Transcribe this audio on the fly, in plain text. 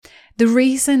The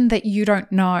reason that you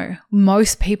don't know,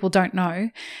 most people don't know,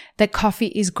 that coffee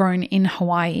is grown in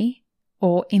Hawaii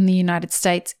or in the United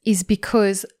States is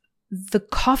because the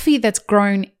coffee that's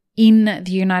grown in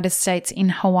the United States in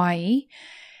Hawaii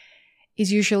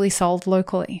is usually sold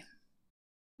locally.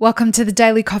 Welcome to the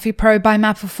Daily Coffee Pro by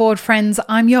Mapper Forward, friends.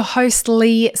 I'm your host,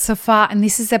 Lee Safar, and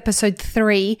this is episode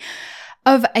 3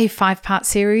 of a 5-part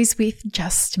series with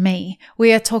just me.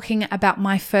 We are talking about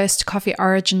my first coffee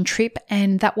origin trip,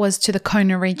 and that was to the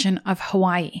Kona region of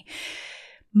Hawaii.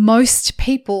 Most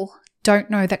people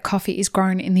don't know that coffee is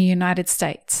grown in the United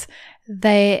States.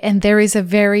 There is a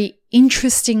very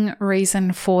interesting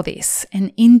reason for this.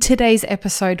 And in today's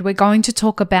episode, we're going to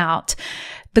talk about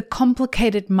the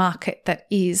complicated market that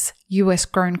is US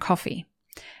grown coffee.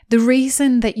 The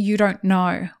reason that you don't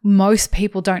know, most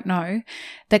people don't know,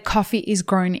 that coffee is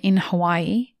grown in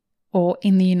Hawaii or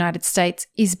in the United States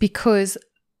is because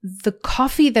the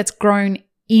coffee that's grown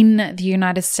in the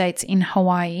United States in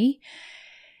Hawaii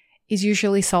is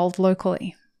usually sold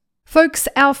locally. Folks,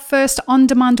 our first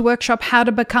on-demand workshop, How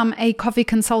to Become a Coffee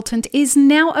Consultant, is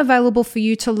now available for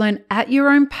you to learn at your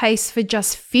own pace for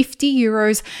just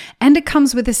 €50, and it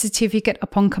comes with a certificate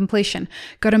upon completion.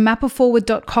 Go to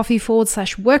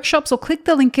mapperforward.coffee/workshops or click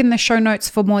the link in the show notes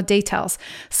for more details.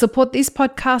 Support this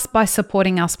podcast by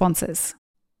supporting our sponsors.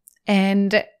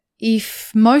 And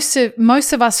if most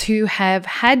of us who have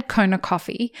had Kona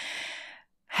coffee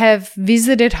have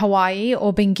visited Hawaii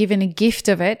or been given a gift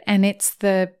of it, and it's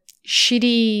the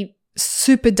shitty,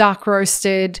 super dark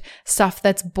roasted stuff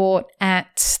that's bought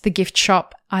at the gift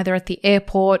shop, either at the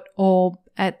airport or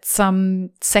at some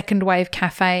second wave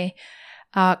cafe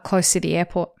close to the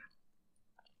airport.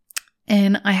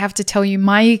 And I have to tell you,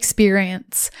 my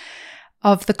experience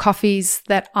of the coffees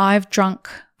that I've drunk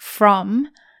from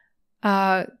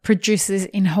producers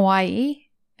in Hawaii,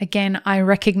 again, I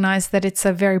recognize that it's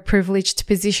a very privileged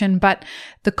position, but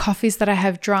the coffees that I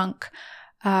have drunk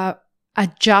are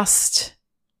just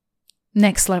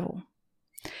next level.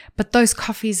 But those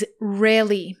coffees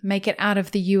rarely make it out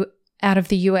of the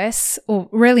US or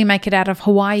rarely make it out of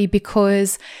Hawaii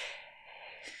because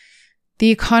the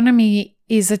economy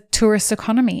is a tourist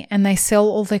economy and they sell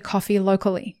all their coffee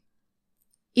locally.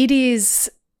 It is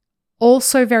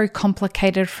also very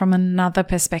complicated from another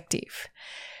perspective.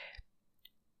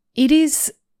 It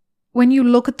is, when you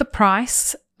look at the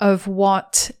price of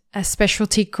what a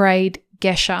specialty grade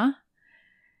Gesha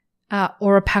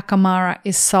or a Pacamara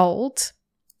is sold,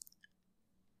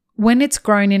 when it's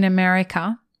grown in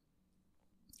America,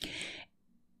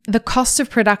 the cost of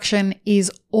production is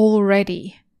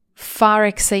already far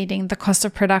exceeding the cost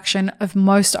of production of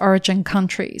most origin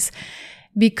countries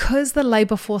because the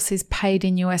labor force is paid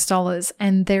in US dollars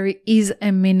and there is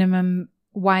a minimum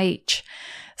wage.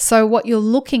 So what you're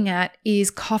looking at is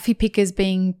coffee pickers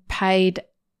being paid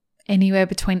anywhere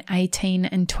between $18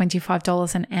 and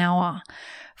 $25 an hour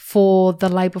for the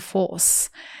labor force.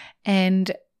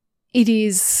 And it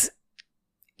is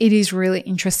really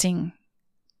interesting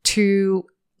to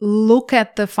look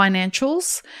at the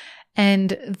financials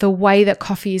and the way that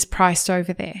coffee is priced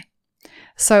over there.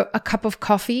 So a cup of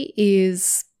coffee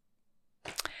is,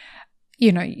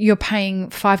 you're paying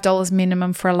 $5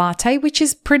 minimum for a latte, which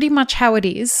is pretty much how it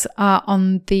is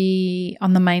on the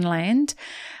mainland.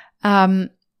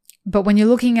 But when you're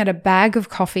looking at a bag of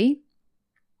coffee,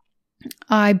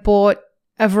 I bought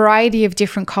a variety of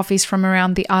different coffees from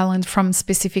around the island from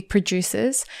specific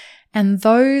producers. And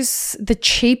the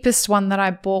cheapest one that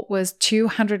I bought was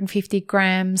 250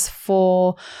 grams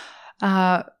for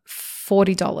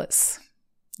 $40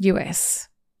 US.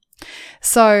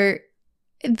 So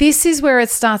this is where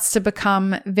it starts to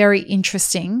become very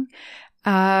interesting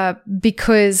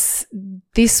because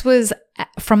this was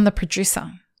from the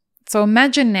producer. So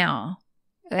imagine now,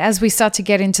 as we start to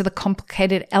get into the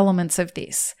complicated elements of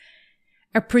this,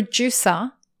 a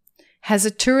producer has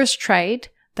a tourist trade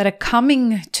that are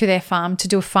coming to their farm to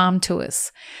do farm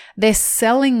tours. They're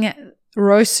selling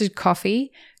roasted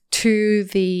coffee to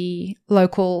the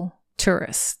local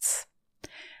tourists.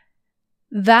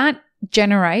 That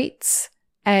generates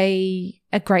a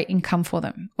great income for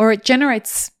them, or it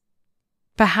generates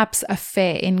perhaps a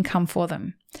fair income for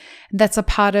them. That's a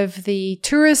part of the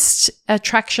tourist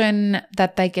attraction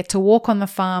that they get to walk on the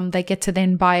farm. They get to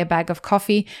then buy a bag of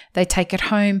coffee. They take it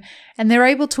home and they're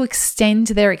able to extend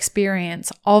their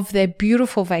experience of their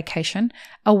beautiful vacation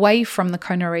away from the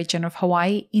Kona region of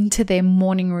Hawaii into their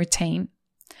morning routine.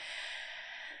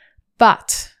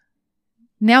 But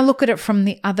now look at it from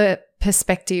the other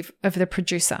perspective of the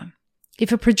producer.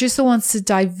 If a producer wants to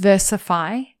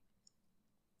diversify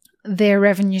their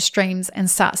revenue streams and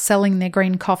start selling their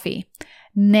green coffee,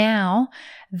 Now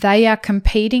they are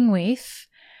competing with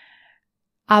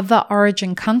other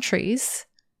origin countries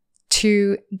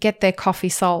to get their coffee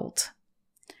sold.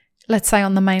 Let's say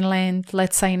on the mainland,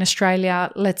 let's say in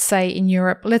Australia, let's say in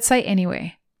Europe, let's say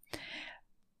anywhere.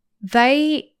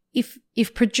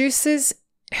 If producers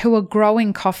who are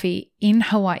growing coffee in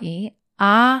Hawaii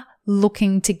are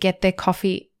looking to get their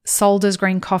coffee sold as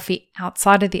green coffee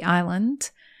outside of the island,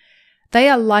 they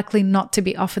are likely not to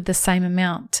be offered the same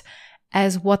amount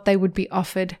as what they would be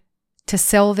offered to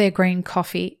sell their green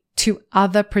coffee to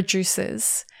other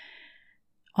producers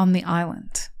on the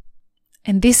island.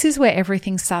 And this is where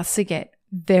everything starts to get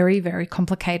very, very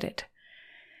complicated.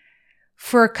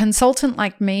 For a consultant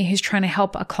like me who's trying to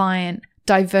help a client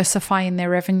diversify in their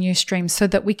revenue streams so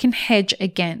that we can hedge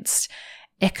against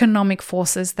economic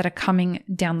forces that are coming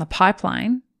down the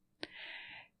pipeline,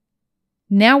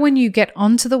 now when you get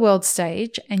onto the world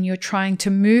stage and you're trying to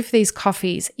move these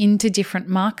coffees into different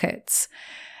markets,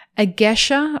 a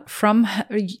geisha from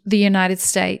the United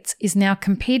States is now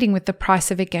competing with the price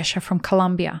of a geisha from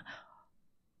Colombia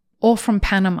or from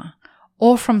Panama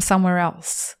or from somewhere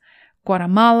else.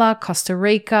 Guatemala, Costa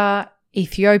Rica,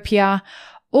 Ethiopia,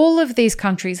 all of these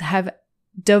countries have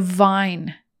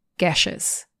divine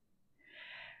geishas.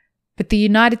 But the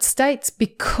United States,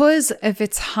 because of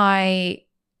its high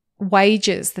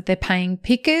wages that they're paying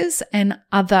pickers and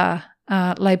other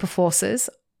labor forces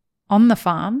on the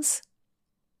farms,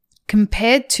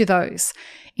 compared to those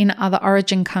in other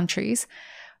origin countries,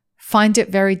 find it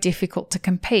very difficult to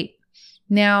compete.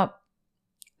 Now,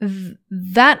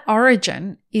 that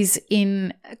origin is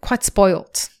quite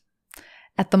spoilt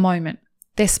at the moment.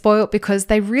 They're spoilt because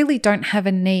they really don't have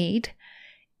a need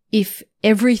if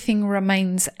everything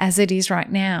remains as it is right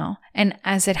now and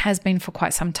as it has been for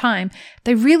quite some time.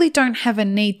 They really don't have a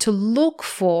need to look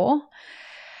for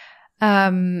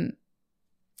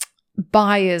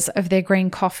buyers of their green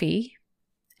coffee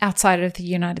outside of the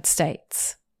United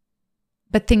States.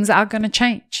 But things are going to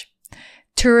change.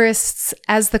 Tourists,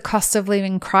 as the cost of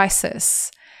living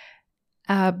crisis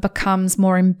becomes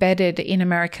more embedded in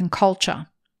American culture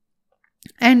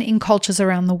and in cultures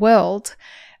around the world,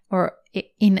 or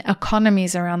in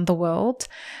economies around the world,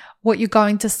 what you're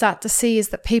going to start to see is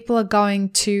that people are going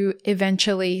to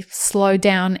eventually slow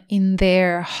down in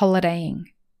their holidaying,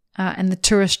 and the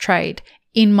tourist trade,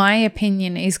 in my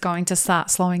opinion, is going to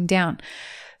start slowing down.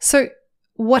 So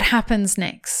what happens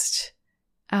next?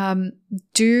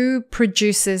 Do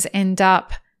producers end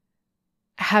up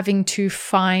having to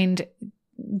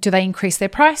do they increase their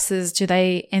prices? Do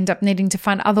they end up needing to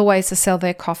find other ways to sell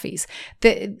their coffees?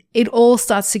 It all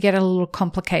starts to get a little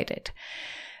complicated.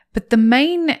 But the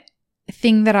main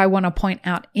thing that I want to point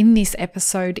out in this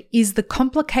episode is the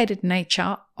complicated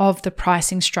nature of the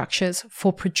pricing structures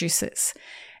for producers.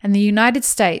 And the United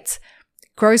States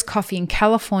grows coffee in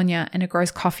California and it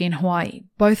grows coffee in Hawaii.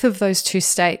 Both of those two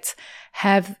states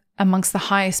have amongst the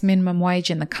highest minimum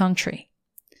wage in the country.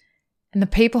 And the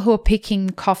people who are picking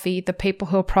coffee, the people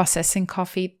who are processing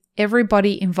coffee,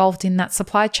 everybody involved in that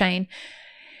supply chain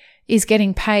is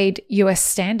getting paid US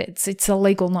standards. It's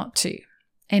illegal not to.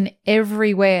 And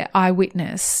everywhere I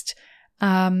witnessed,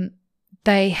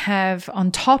 they have,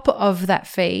 on top of that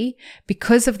fee,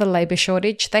 because of the labor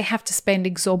shortage, they have to spend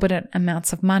exorbitant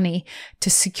amounts of money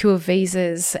to secure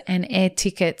visas and air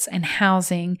tickets and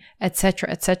housing,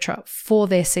 etc., for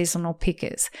their seasonal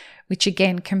pickers, which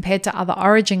again, compared to other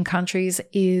origin countries,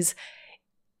 is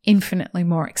infinitely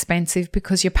more expensive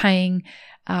because you're paying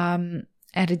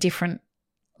at a different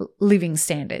living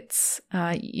standards.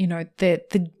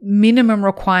 The minimum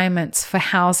requirements for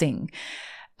housing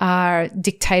are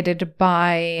dictated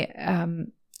by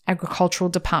agricultural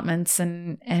departments,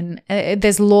 and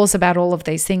there's laws about all of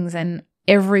these things, and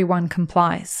everyone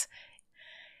complies.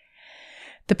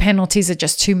 The penalties are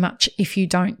just too much if you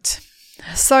don't.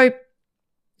 So,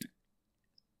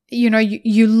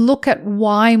 you look at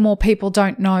why more people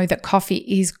don't know that coffee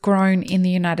is grown in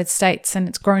the United States and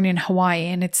it's grown in Hawaii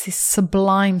and it's this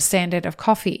sublime standard of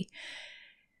coffee.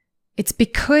 It's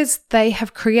because they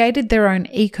have created their own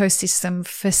ecosystem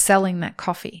for selling that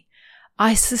coffee.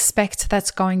 I suspect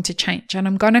that's going to change, and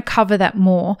I'm going to cover that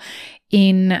more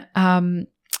in the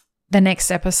next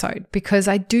episode, because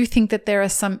I do think that there are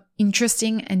some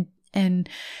interesting and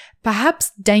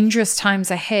perhaps dangerous times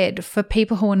ahead for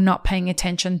people who are not paying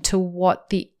attention to what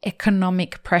the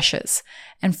economic pressures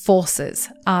and forces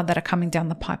are that are coming down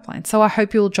the pipeline. So I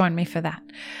hope you'll join me for that.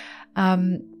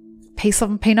 Peace,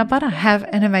 love, and peanut butter. Have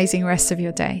an amazing rest of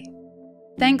your day.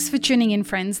 Thanks for tuning in,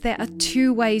 friends. There are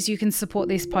 2 ways you can support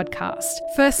this podcast.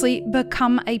 Firstly,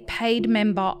 become a paid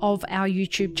member of our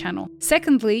YouTube channel.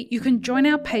 Secondly, you can join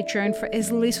our Patreon for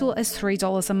as little as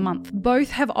 $3 a month.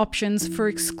 Both have options for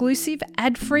exclusive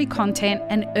ad-free content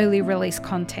and early release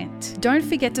content. Don't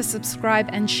forget to subscribe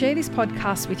and share this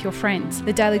podcast with your friends.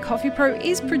 The Daily Coffee Pro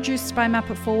is produced by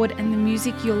Map It Forward, and the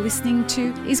music you're listening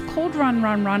to is called Run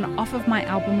Run Run off of my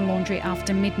album Laundry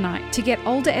After Midnight. To get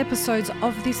older episodes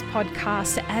of this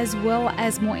podcast as well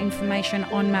as more information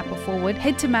on Map It Forward,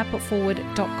 head to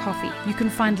mapitforward.coffee. You can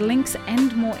find links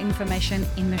and more information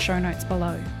in the show notes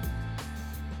below.